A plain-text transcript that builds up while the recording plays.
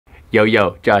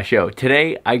Yo, Josh, yo.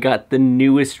 Today I got the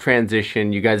newest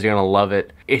transition. You guys are gonna love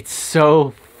it. It's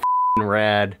so f***ing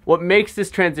rad. What makes this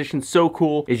transition so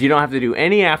cool is you don't have to do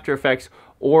any After Effects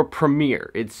or Premiere.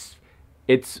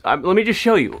 Let me just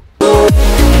show you.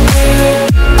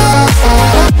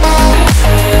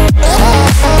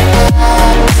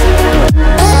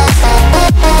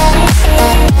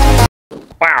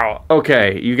 Wow,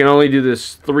 okay, you can only do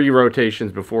this 3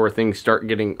 rotations before things start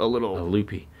getting a little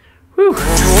loopy. Whew.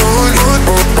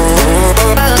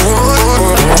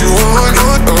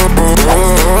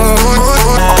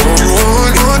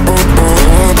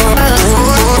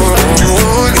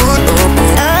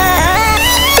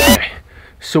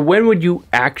 So when would you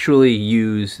actually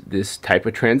use this type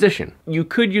of transition? You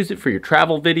could use it for your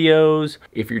travel videos.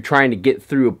 If you're trying to get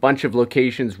through a bunch of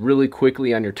locations really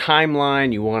quickly on your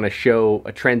timeline, you want to show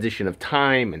a transition of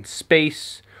time and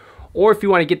space, or if you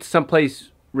want to get to someplace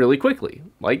really quickly,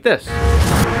 like this.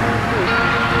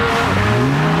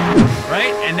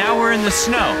 Right, and now we're in the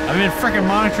snow. I'm in frickin'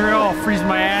 Montreal, freezing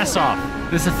my ass off.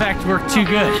 This effect worked too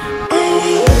good.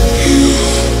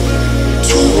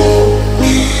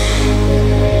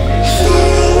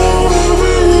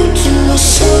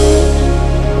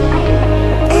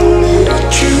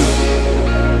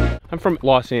 I'm from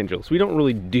Los Angeles. We don't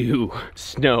really do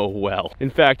snow well. In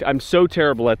fact, I'm so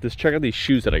terrible at this. Check out these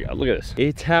shoes that I got. Look at this.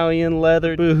 Italian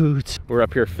leather boots. We're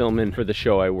up here filming for the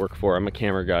show I work for. I'm a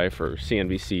camera guy for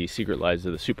CNBC, Secret Lives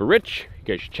of the Super Rich. You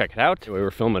guys should check it out. We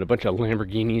were filming a bunch of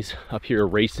Lamborghinis up here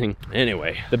racing.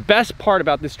 Anyway, the best part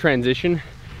about this transition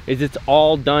is it's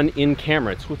all done in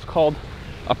camera. It's what's called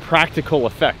a practical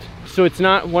effect. So it's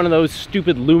not one of those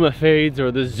stupid Luma fades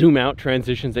or the zoom out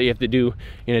transitions that you have to do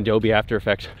in Adobe After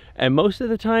Effects. And most of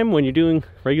the time when you're doing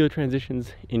regular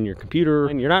transitions in your computer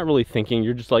and you're not really thinking,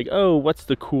 you're just like, oh, what's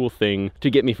the cool thing to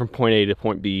get me from point A to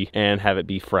point B and have it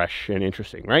be fresh and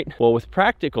interesting, right? Well, with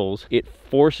practicals, it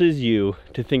forces you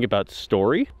to think about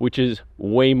story, which is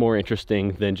way more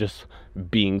interesting than just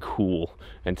being cool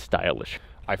and stylish.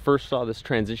 I first saw this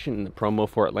transition in the promo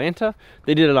for Atlanta.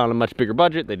 They did it on a much bigger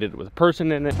budget. They did it with a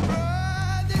person in it.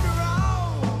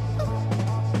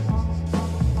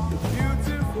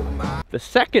 The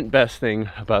second best thing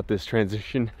about this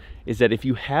transition is that if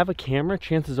you have a camera,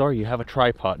 chances are you have a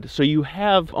tripod. So you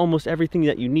have almost everything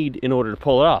that you need in order to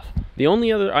pull it off. The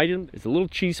only other item is a little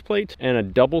cheese plate and a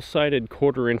double-sided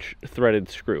 1/4-inch threaded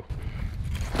screw.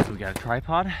 So we got a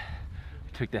tripod. I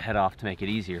took the head off to make it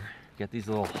easier. Got these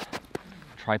little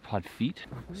tripod feet,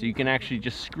 so you can actually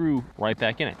just screw right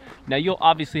back in it. Now you'll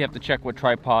obviously have to check what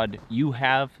tripod you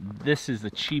have. This is the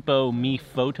cheapo Me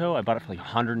Photo. I bought it for like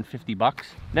 150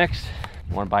 bucks. Next,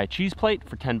 you want to buy a cheese plate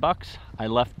for 10 bucks. I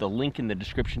left the link in the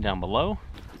description down below.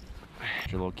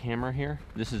 Your little camera here.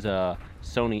 This is a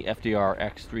Sony FDR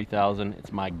X3000.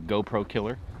 It's my GoPro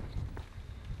killer.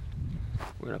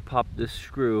 We're gonna pop this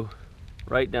screw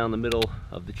right down the middle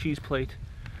of the cheese plate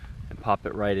and pop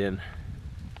it right in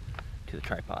to the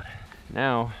tripod.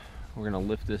 Now we're gonna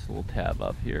lift this little tab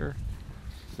up here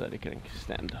so that it can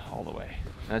extend all the way.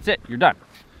 That's it, you're done.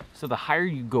 So the higher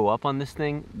you go up on this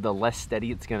thing, the less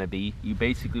steady it's gonna be. You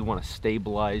basically wanna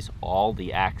stabilize all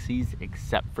the axes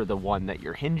except for the one that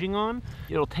you're hinging on.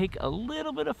 It'll take a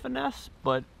little bit of finesse,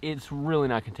 but it's really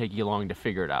not gonna take you long to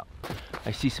figure it out.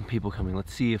 I see some people coming.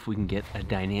 Let's see if we can get a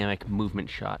dynamic movement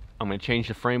shot. I'm gonna change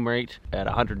the frame rate at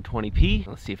 120p.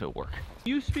 Let's see if it works.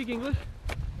 Do you speak English?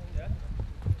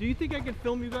 Do you think I can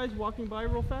film you guys walking by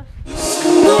real fast?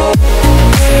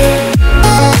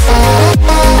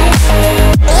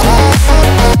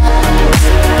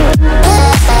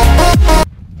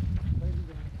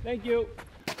 Thank you.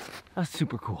 That's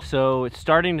super cool. So it's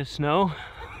starting to snow.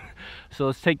 So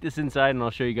let's take this inside and I'll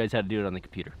show you guys how to do it on the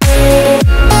computer.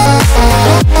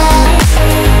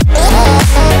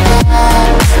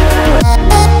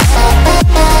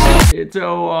 It's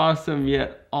so awesome,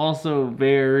 yet also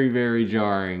very, very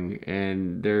jarring,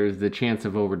 and there's the chance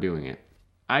of overdoing it.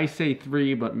 I say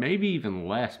 3, but maybe even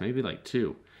less, maybe like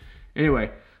 2.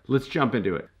 Anyway, let's jump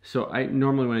into it. So I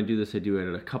normally when I do this, I do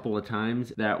it a couple of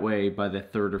times. That way, by the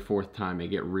 3rd or 4th time, I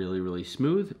get really, really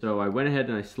smooth. So I went ahead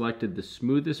and I selected the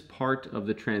smoothest part of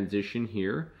the transition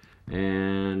here.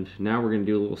 And now we're gonna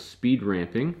do a little speed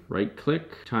ramping. Right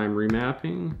click, time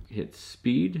remapping, hit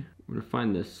speed. We're gonna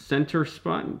find the center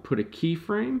spot and put a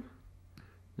keyframe.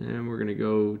 And we're gonna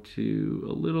go to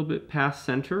a little bit past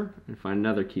center and find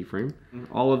another keyframe.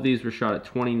 All of these were shot at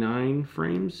 29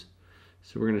 frames.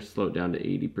 So we're gonna slow it down to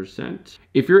 80%.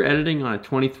 If you're editing on a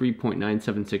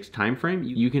 23.976 time frame,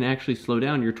 you can actually slow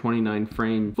down your 29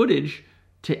 frame footage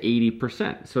to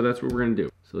 80%. So that's what we're gonna do.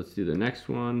 So let's do the next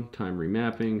one, time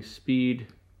remapping, speed.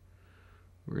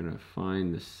 We're gonna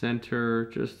find the center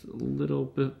just a little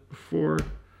bit before,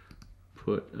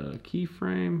 put a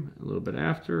keyframe, a little bit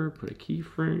after, put a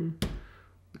keyframe,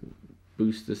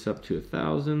 boost this up to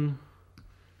 1,000,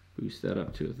 boost that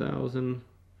up to 1,000.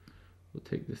 We'll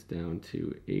take this down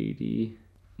to 80.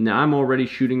 Now I'm already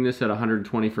shooting this at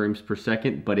 120 frames per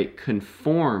second, but it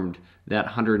conformed that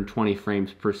 120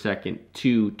 frames per second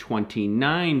to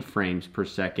 29 frames per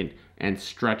second and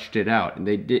stretched it out. And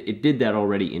it did that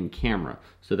already in camera.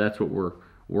 So that's what we're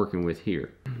working with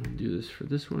here. We'll do this for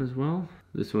this one as well.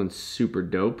 This one's super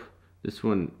dope. This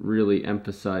one really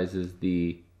emphasizes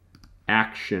the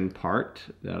action part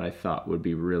that I thought would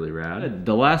be really rad.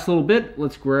 The last little bit,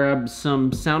 let's grab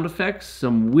some sound effects,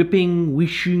 some whipping,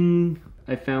 wishing.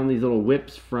 I found these little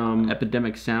whips from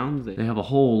Epidemic Sounds. They have a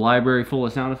whole library full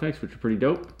of sound effects, which are pretty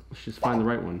dope. Let's just find the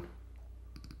right one.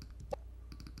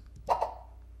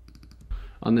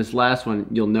 On this last one,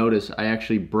 you'll notice I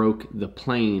actually broke the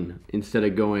plane. Instead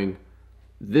of going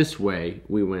this way,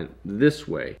 we went this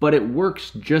way. But it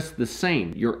works just the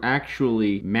same. You're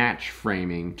actually match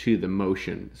framing to the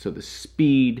motion. So the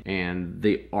speed and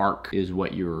the arc is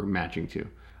what you're matching to.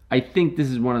 I think this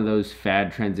is one of those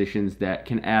fad transitions that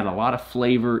can add a lot of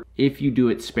flavor if you do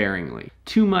it sparingly.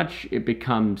 Too much, it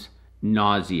becomes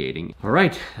nauseating. All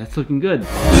right, that's looking good.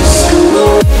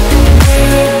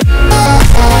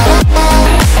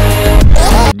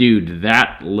 Dude,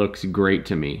 that looks great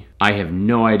to me. I have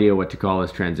no idea what to call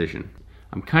this transition.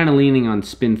 I'm kind of leaning on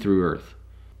Spin Through Earth.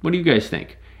 What do you guys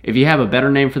think? If you have a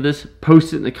better name for this,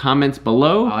 post it in the comments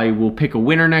below. I will pick a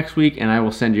winner next week and I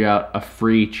will send you out a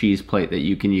free cheese plate that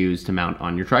you can use to mount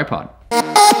on your tripod.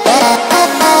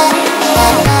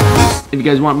 If you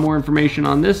guys want more information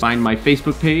on this, find my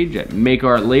Facebook page at Make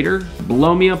Art Later.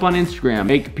 Blow me up on Instagram,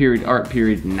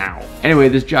 make_art_now. Anyway,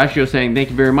 this is Josh Joe saying thank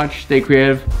you very much, stay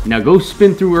creative. Now go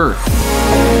spin through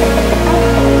Earth.